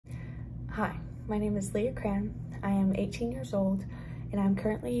Hi, my name is Leah Cran. I am 18 years old and I'm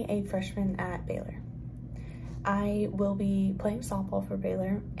currently a freshman at Baylor. I will be playing softball for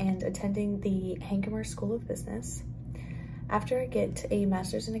Baylor and attending the Hankomer School of Business. After I get a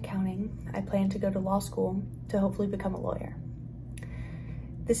master's in accounting, I plan to go to law school to hopefully become a lawyer.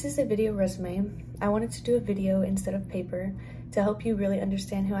 This is a video resume. I wanted to do a video instead of paper to help you really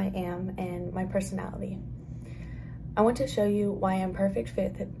understand who I am and my personality. I want to show you why I'm a perfect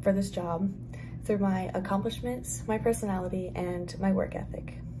fit for this job through my accomplishments, my personality, and my work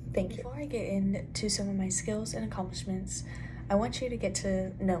ethic. Thank you. Before I get into some of my skills and accomplishments, I want you to get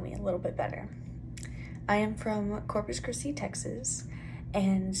to know me a little bit better. I am from Corpus Christi, Texas,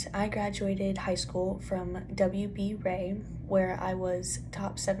 and I graduated high school from W.B. Ray, where I was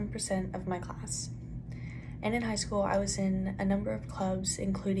top 7% of my class. And in high school, I was in a number of clubs,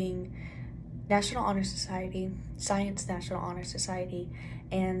 including National Honor Society, Science National Honor Society,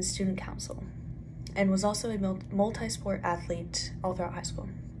 and Student Council, and was also a multi-sport athlete all throughout high school.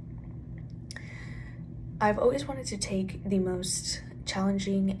 I've always wanted to take the most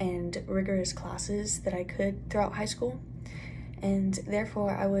challenging and rigorous classes that I could throughout high school, and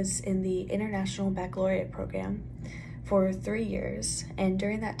therefore I was in the International Baccalaureate program for 3 years, and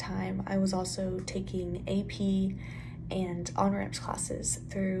during that time I was also taking AP and on-ramps classes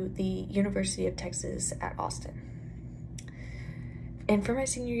through the University of Texas at Austin. And for my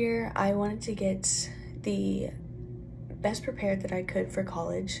senior year, I wanted to get the best prepared that I could for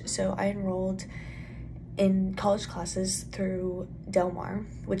college, so I enrolled in college classes through Del Mar,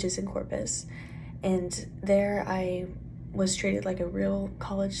 which is in Corpus, and there I was treated like a real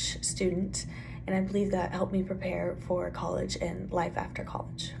college student, and I believe that helped me prepare for college and life after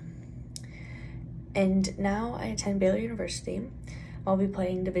college. And now I attend Baylor University. I'll be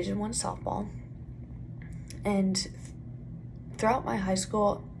playing Division I softball. And throughout my high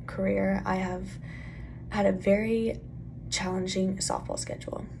school career, I have had a very challenging softball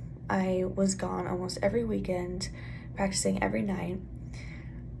schedule. I was gone almost every weekend, practicing every night,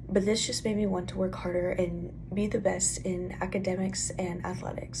 but this just made me want to work harder and be the best in academics and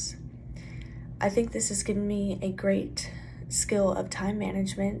athletics. I think this has given me a great skill of time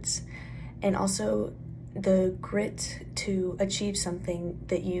management and also the grit to achieve something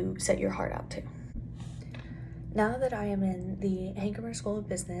that you set your heart out to. Now that I am in the Hankomer School of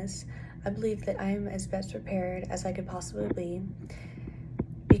Business, I believe that I am as best prepared as I could possibly be,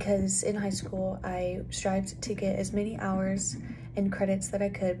 because in high school I strived to get as many hours and credits that I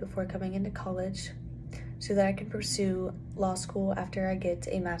could before coming into college so that I could pursue law school after I get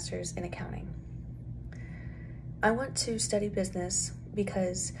a master's in accounting. I want to study business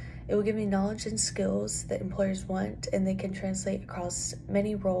because it will give me knowledge and skills that employers want, and they can translate across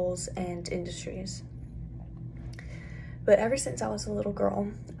many roles and industries. But ever since I was a little girl,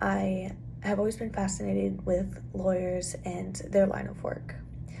 I have always been fascinated with lawyers and their line of work.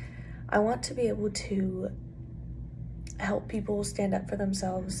 I want to be able to help people stand up for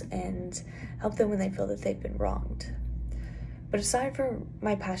themselves and help them when they feel that they've been wronged. But aside from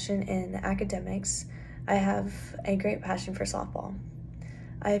my passion in academics, I have a great passion for softball.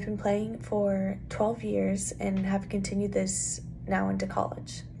 I have been playing for 12 years and have continued this now into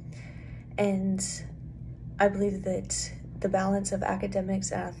college. And I believe that the balance of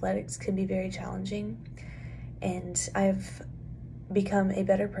academics and athletics can be very challenging, and I've become a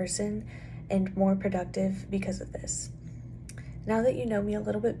better person and more productive because of this. Now that you know me a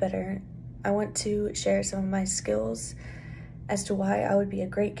little bit better, I want to share some of my skills as to why I would be a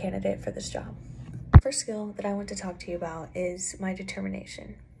great candidate for this job. The first skill that I want to talk to you about is my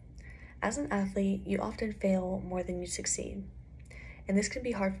determination. As an athlete, you often fail more than you succeed, and this can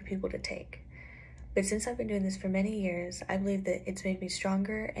be hard for people to take. But since I've been doing this for many years, I believe that it's made me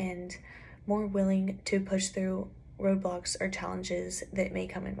stronger and more willing to push through roadblocks or challenges that may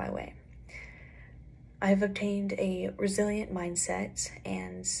come in my way. I have obtained a resilient mindset,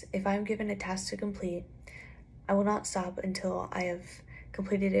 and if I'm given a task to complete, I will not stop until I have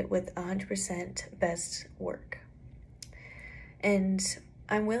completed it with 100% best work. And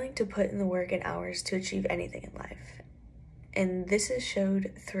I'm willing to put in the work and hours to achieve anything in life. And this is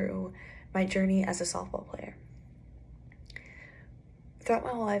showed through my journey as a softball player. Throughout my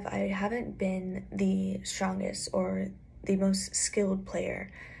whole life, I haven't been the strongest or the most skilled player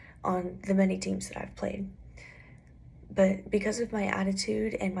on the many teams that I've played. But because of my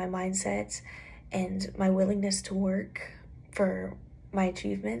attitude and my mindset and my willingness to work for my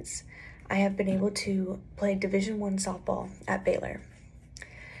achievements, I have been able to play Division I softball at Baylor.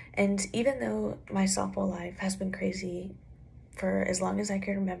 And even though my softball life has been crazy for as long as I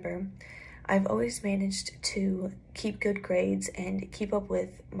can remember, I've always managed to keep good grades and keep up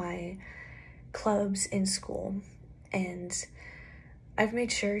with my clubs in school, and I've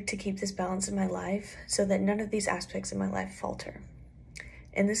made sure to keep this balance in my life so that none of these aspects of my life falter.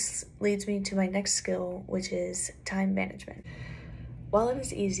 And this leads me to my next skill, which is time management. While it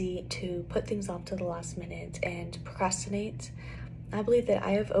is easy to put things off to the last minute and procrastinate, I believe that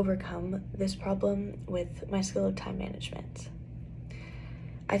I have overcome this problem with my skill of time management.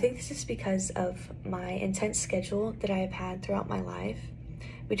 I think this is because of my intense schedule that I have had throughout my life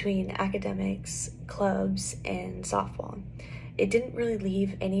between academics, clubs, and softball. It didn't really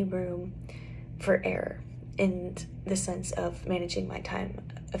leave any room for error in the sense of managing my time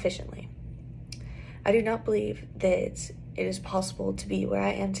efficiently. I do not believe that it is possible to be where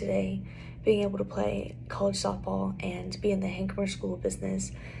I am today, being able to play college softball and be in the Hancomer School of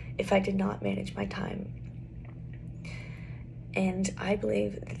Business, if I did not manage my time. And I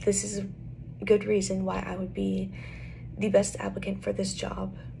believe that this is a good reason why I would be the best applicant for this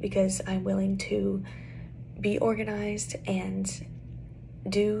job, because I'm willing to be organized and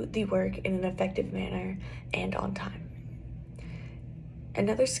do the work in an effective manner and on time.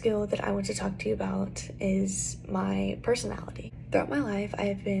 Another skill that I want to talk to you about is my personality. Throughout my life, I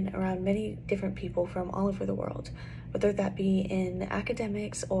have been around many different people from all over the world, whether that be in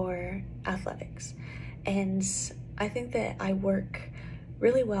academics or athletics. And I think that I work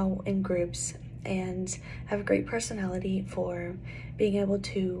really well in groups and have a great personality for being able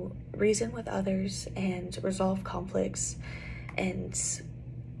to reason with others and resolve conflicts and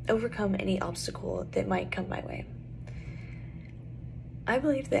overcome any obstacle that might come my way. I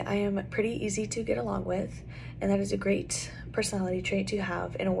believe that I am pretty easy to get along with, and that is a great personality trait to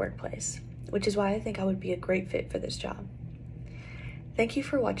have in a workplace, which is why I think I would be a great fit for this job. Thank you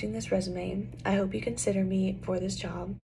for watching this resume. I hope you consider me for this job.